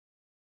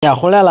呀，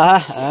回来了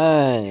哈！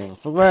哎，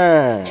富贵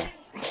儿，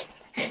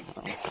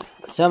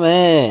小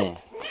美，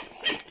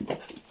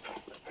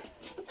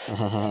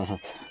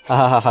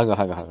哈狗，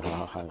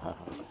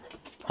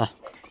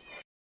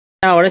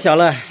啊，我是小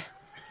乐。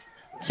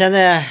现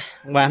在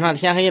晚上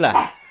天黑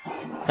了，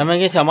咱们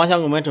给小猫小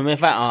狗们准备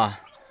饭啊。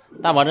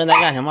大宝正在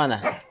干什么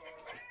呢？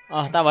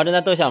啊，大宝正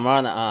在逗小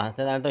猫呢啊，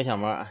在那逗小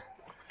猫。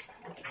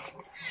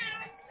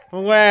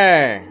富贵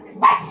儿，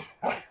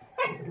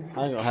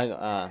好狗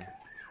啊！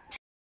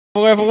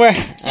富贵，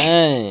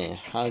哎，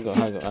好狗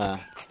啊！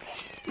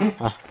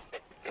啊！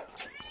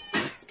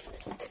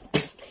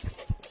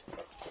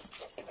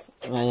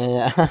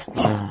呀！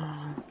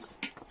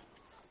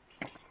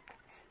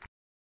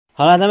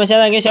好了，咱们现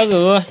在给小狗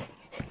狗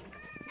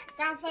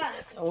加饭，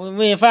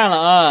喂饭了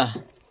啊！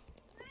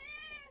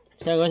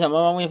小狗小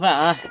猫猫喂饭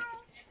啊！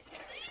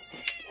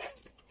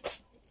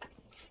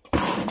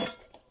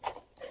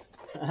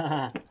哈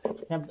哈，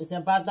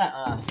先扒蛋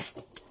啊！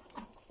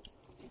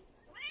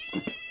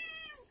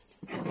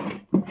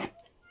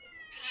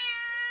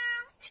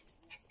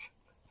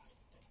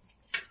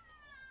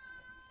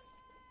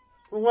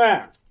富贵，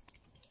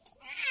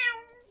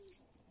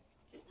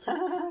哈哈，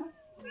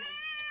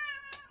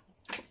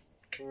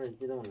富贵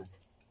激动了，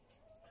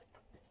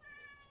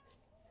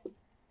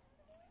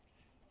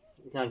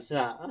你想吃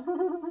啊？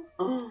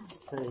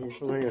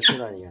富贵有吃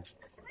了一个，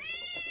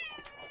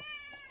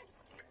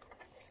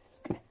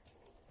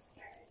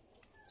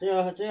这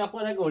要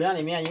和在狗粮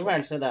里面一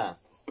块吃的，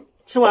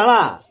吃完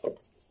了，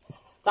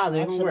大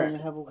嘴富贵，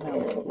还不看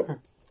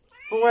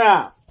富贵，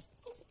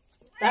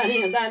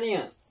淡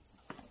定。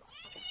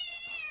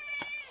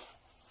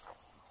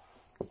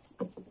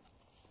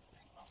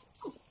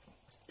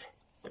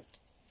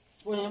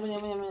不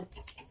行，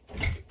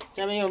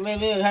这没有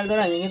开始都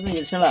让你给自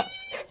己吃了。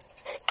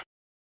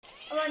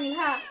爸爸，你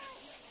看，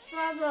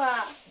刷子，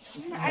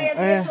哎呀，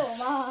别走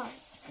嘛！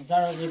你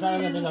抓着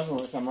个这小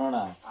狗小猫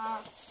了。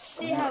啊，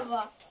厉害不？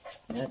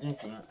你还真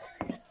行。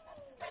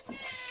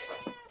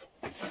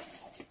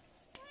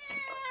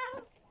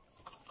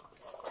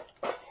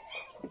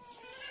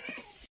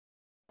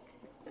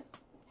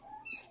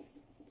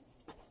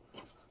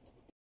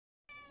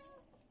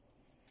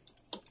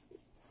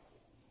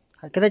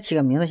还给它起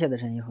个名字，写的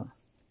成以后。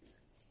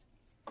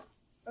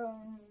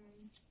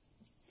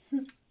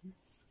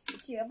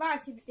起个霸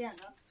气点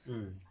的。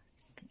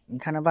你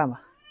看着办吧。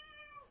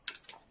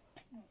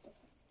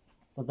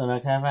都等着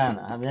开饭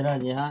呢，还别着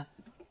急哈。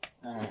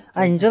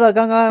哎，你知道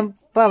刚刚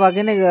爸爸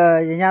跟那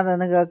个人家的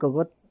那个狗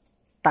狗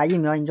打疫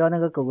苗，你知道那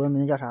个狗狗的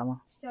名字叫啥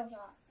吗？叫啥？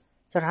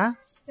叫啥？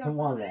叫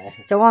旺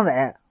仔。叫旺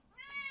仔。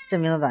这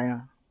名字咋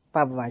样？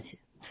霸不霸气？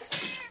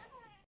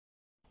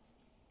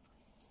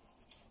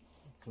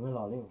我是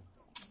老六。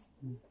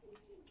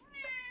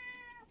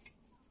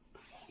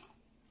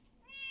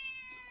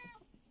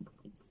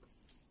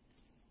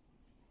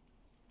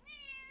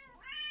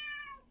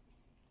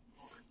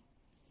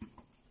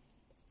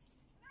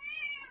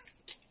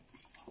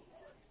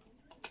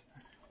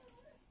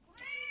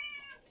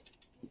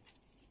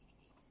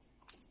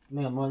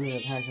那个猫就是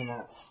贪吃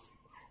猫。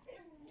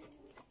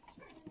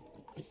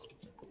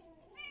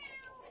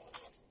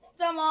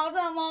这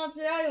猫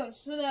只要有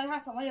吃的，它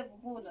什么也不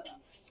顾的了。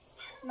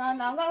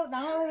难怪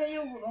会被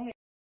诱股东给。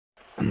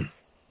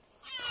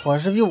伙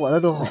食比我的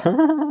都好，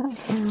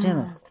真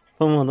的。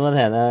丰富多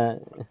彩的，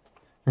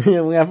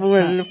我看富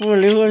贵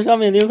小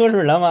美流口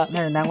水了吗？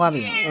那是南瓜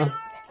饼，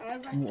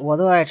我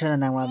都爱吃的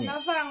南瓜饼。闻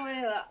到饭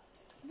味了，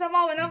这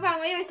猫闻到饭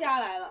味又下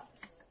来了。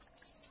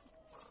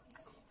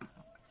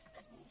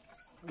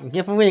你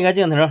给富贵一个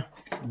镜头，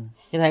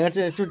给他一个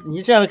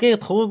你这样给个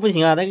头不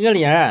行啊，得给个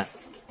脸，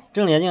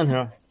正脸镜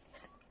头。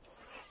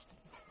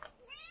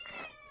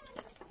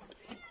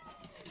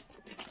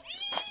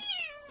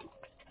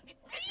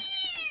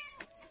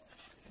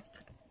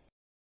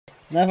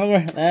来，富贵，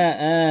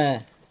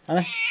来，好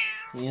了，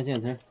一个镜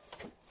头，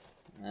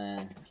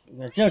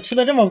这吃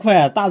的这么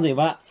快，大嘴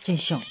巴，真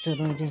香，这个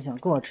东西真香，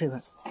给我吃一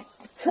块。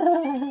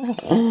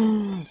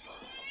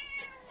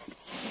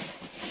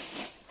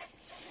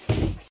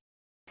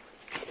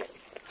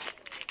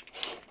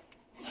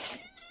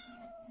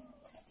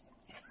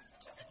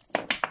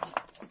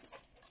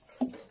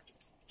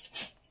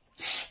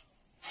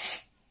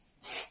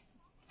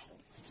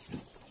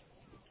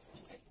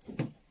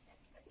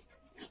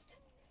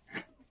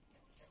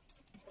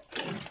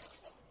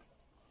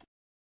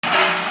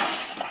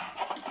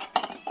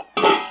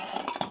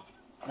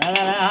来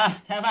啊，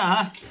开饭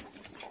啊！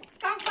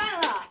刚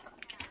饭了。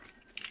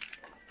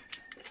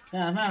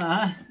开饭了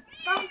啊！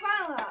刚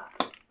饭了。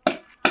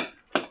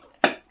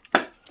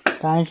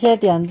感谢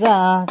点赞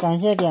啊！感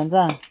谢点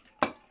赞。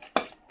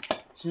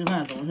吃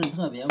饭总是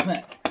特别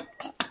快。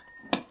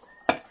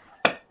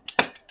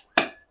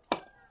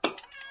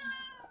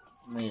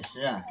美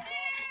食啊，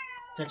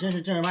这真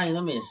是正儿八经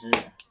的美食，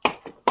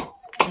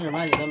正儿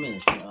八经的美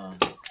食啊！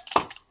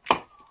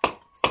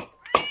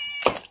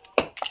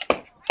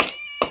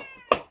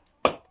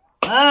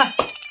啊，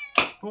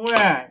富贵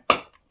儿，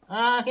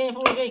啊，给你富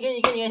贵，给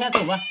你先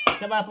走吧，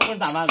先把富贵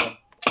打发走。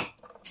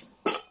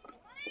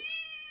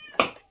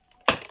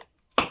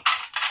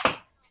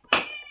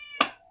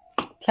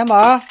天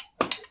宝，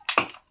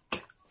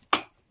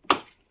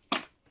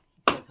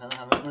可能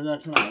他们不知道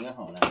吃哪个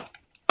好了。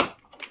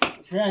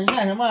是你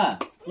干什么？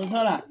别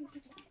跳了，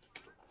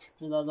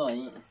制造噪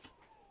音。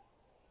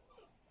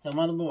小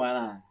猫都不玩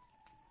了。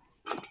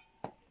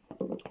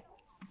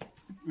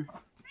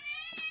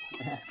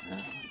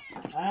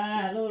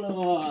哎，露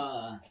露，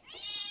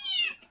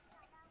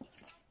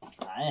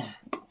哎呀，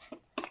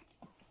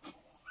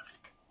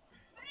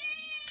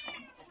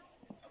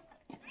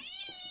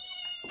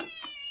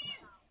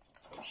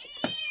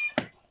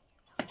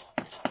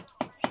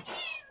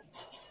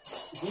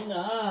警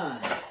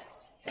长，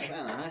吃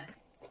饭了啊！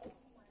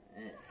哎，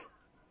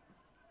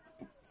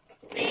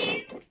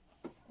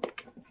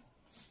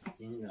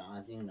警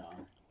长，警长，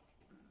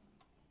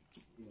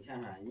你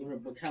看看，一会儿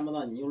看不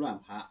到你又乱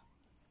爬。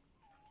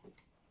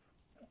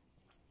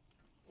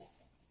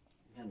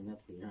看你那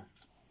腿上，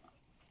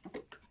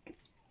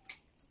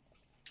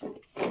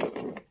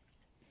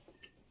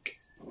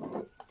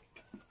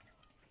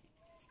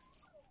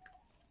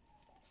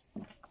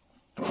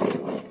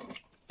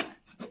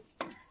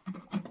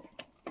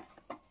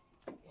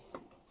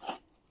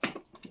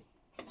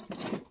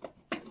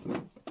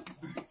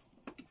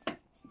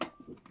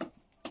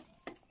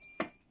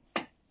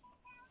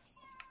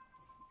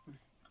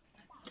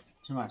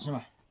吃吧吃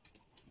吧。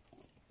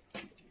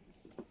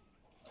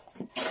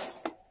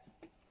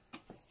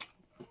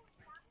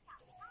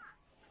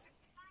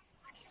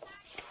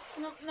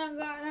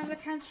那个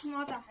贪吃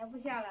猫咋还不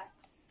下来？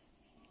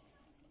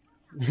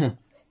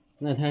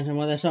那贪吃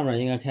猫在上面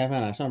应该开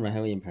饭了，上面还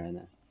有一盘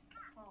呢。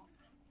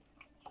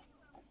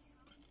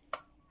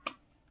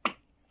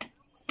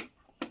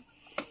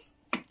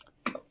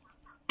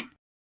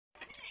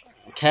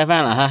开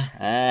饭了哈，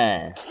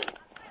哎，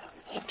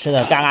吃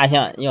的嘎嘎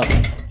香哟！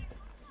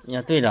你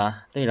看队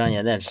长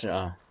也在吃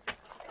啊，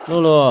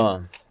露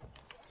露，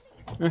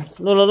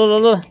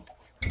露，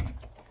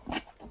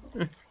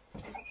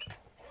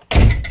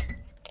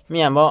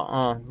面包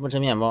啊，不吃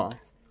面包。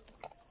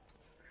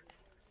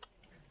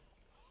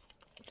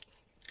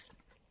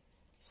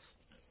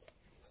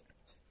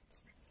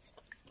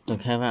都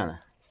开饭了。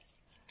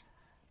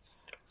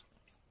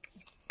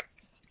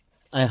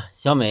哎呀，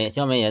小美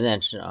也在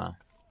吃啊，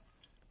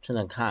吃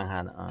的看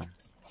看的啊，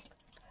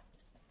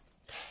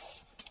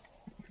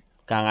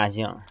嘎嘎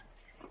香。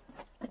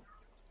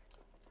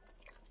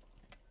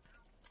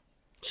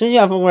吃去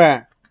吧，富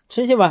贵，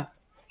吃去吧，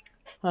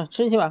啊，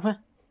吃去吧，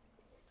快！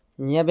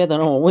你也别等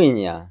着我喂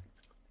你啊！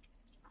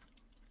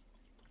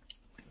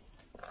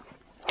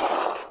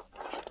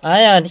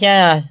哎呀天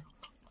呀，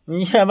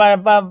你这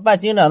把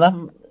警长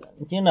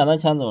都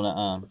抢走了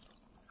啊！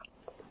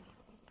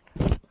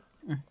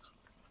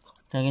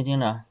这给警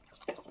长。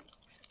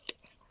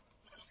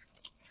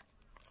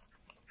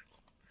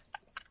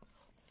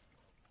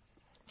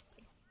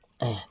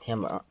哎呀，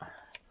天宝，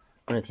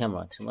不是天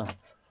宝，什么？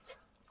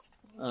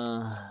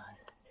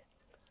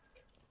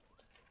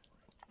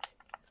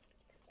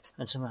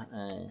快吃吧，哎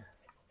呀，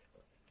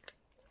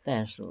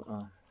袋鼠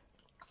啊。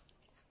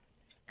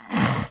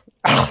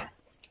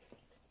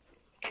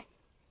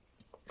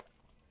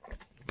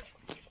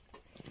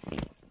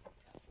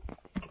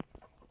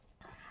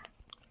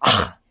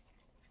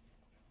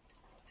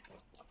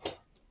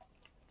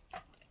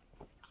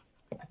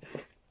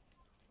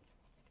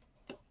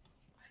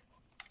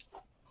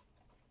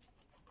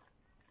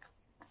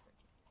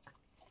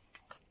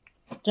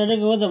这只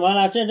狗怎么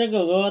了？这只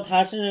狗狗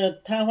它是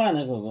瘫痪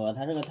的狗狗，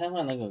它是个瘫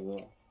痪的狗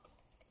狗，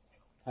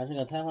它是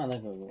个瘫痪的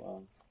狗狗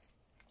啊。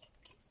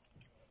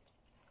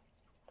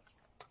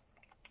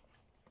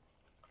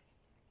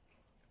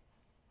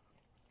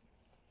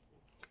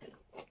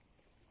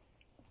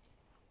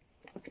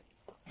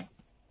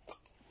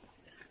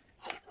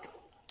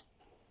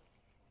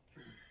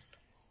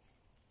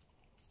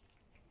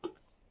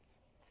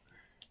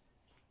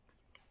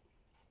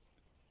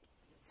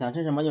想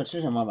吃什么就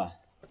吃什么吧。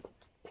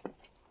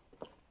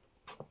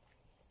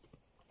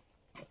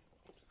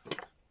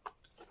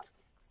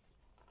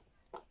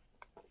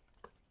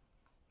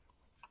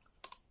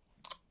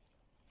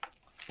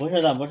不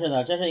是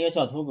的，这是一个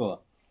小土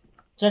狗，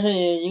这是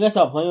一个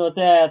小朋友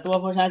在多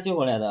佛山救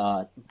回来的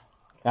啊，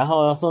然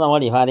后送到我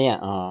理发店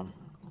啊，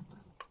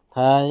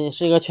它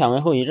是一个犬瘟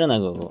后遗症的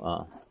狗狗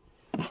啊。